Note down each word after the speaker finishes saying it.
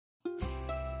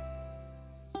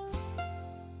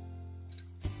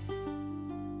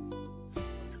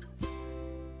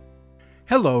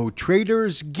Hello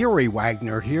traders, Gary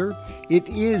Wagner here. It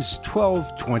is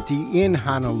 12:20 in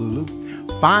Honolulu,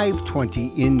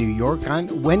 5:20 in New York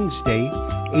on Wednesday,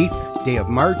 8th day of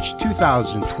March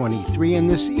 2023, and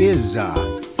this is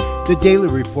the daily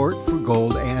report for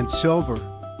gold and silver.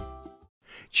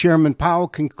 Chairman Powell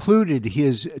concluded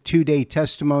his two-day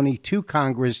testimony to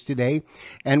Congress today,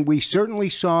 and we certainly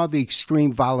saw the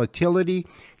extreme volatility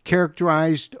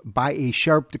characterized by a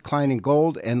sharp decline in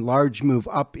gold and large move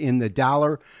up in the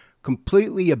dollar,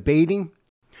 completely abating.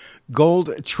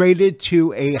 Gold traded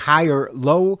to a higher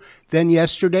low than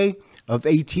yesterday of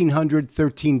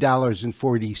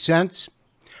 $1,813.40.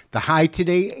 The high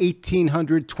today,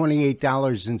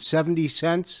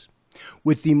 $1,828.70,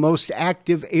 with the most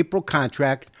active April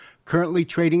contract currently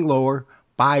trading lower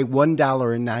by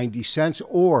 $1.90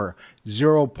 or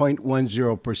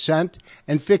 0.10%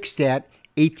 and fixed at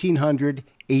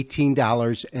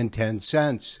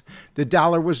 $1,818.10. The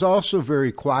dollar was also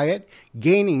very quiet,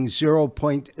 gaining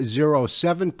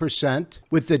 0.07%,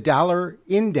 with the dollar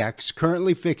index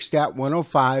currently fixed at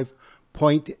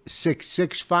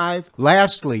 105.665.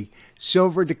 Lastly,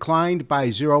 silver declined by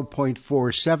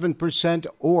 0.47%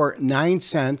 or 9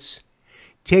 cents,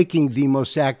 taking the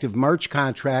most active March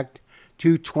contract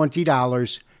to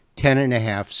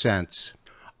 $20.10.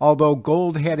 Although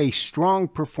gold had a strong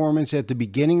performance at the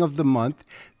beginning of the month,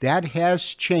 that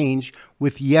has changed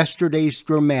with yesterday's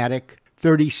dramatic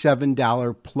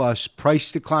 $37 plus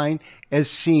price decline as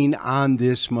seen on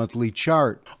this monthly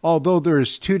chart. Although there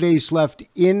is 2 days left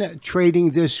in trading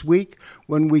this week,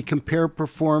 when we compare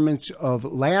performance of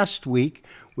last week,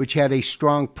 which had a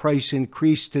strong price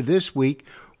increase, to this week,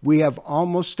 we have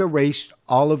almost erased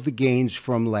all of the gains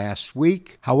from last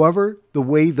week. However, the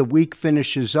way the week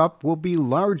finishes up will be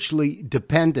largely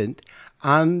dependent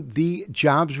on the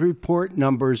jobs report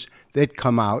numbers that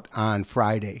come out on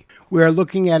Friday. We are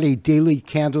looking at a daily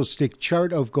candlestick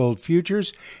chart of gold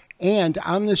futures, and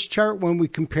on this chart, when we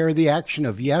compare the action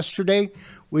of yesterday,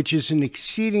 which is an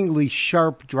exceedingly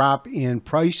sharp drop in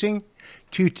pricing,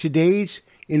 to today's,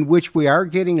 in which we are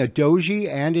getting a doji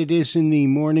and it is in the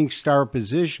morning star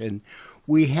position,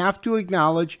 we have to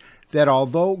acknowledge that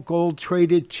although gold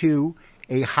traded to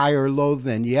a higher low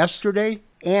than yesterday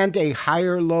and a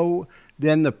higher low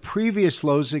than the previous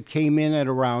lows that came in at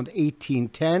around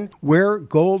 1810, where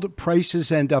gold prices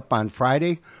end up on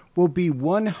Friday will be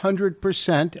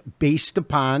 100% based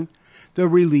upon the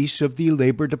release of the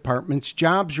Labor Department's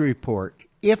jobs report.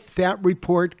 If that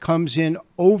report comes in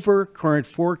over current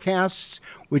forecasts,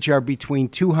 which are between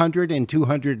 200 and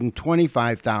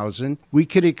 225,000, we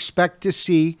could expect to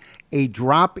see a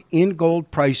drop in gold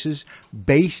prices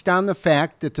based on the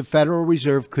fact that the Federal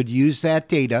Reserve could use that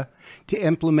data to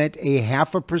implement a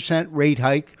 0.5% rate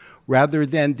hike rather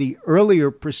than the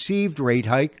earlier perceived rate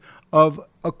hike of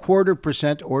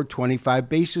 0.25% or 25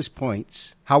 basis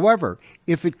points. However,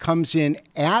 if it comes in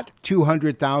at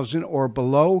 200,000 or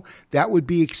below, that would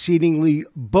be exceedingly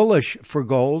bullish for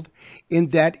gold, in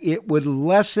that it would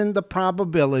lessen the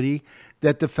probability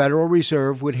that the Federal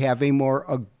Reserve would have a more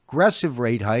aggressive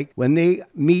rate hike when they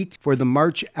meet for the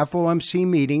March FOMC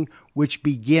meeting, which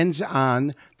begins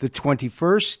on the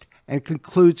 21st and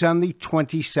concludes on the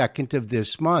 22nd of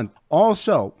this month.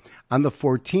 Also, on the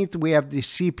 14th, we have the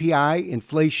CPI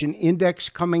inflation index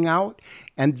coming out,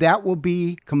 and that will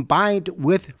be combined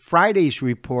with Friday's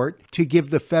report to give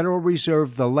the Federal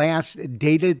Reserve the last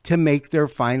data to make their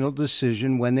final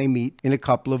decision when they meet in a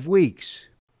couple of weeks.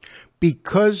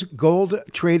 Because gold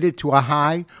traded to a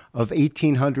high of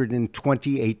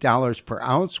 $1,828 per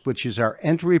ounce, which is our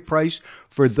entry price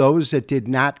for those that did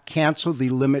not cancel the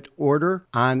limit order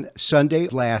on Sunday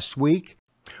last week,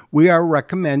 we are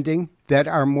recommending that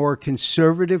our more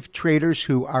conservative traders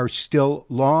who are still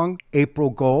long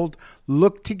April gold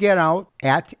look to get out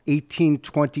at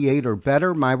 1828 or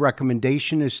better. My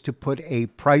recommendation is to put a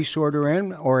price order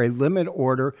in or a limit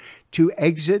order to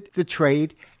exit the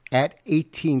trade at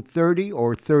 1830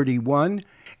 or 31.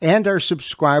 And our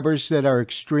subscribers that are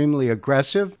extremely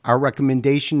aggressive, our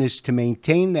recommendation is to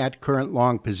maintain that current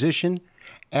long position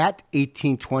at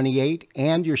 1828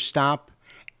 and your stop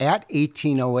at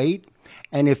 1808.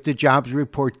 And if the jobs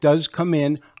report does come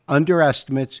in under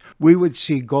estimates, we would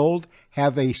see gold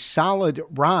have a solid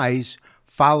rise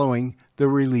following the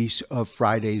release of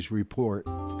Friday's report.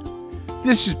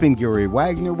 This has been Gary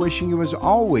Wagner, wishing you as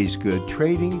always good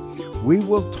trading. We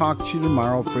will talk to you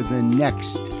tomorrow for the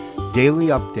next daily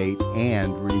update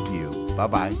and review.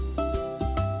 Bye-bye.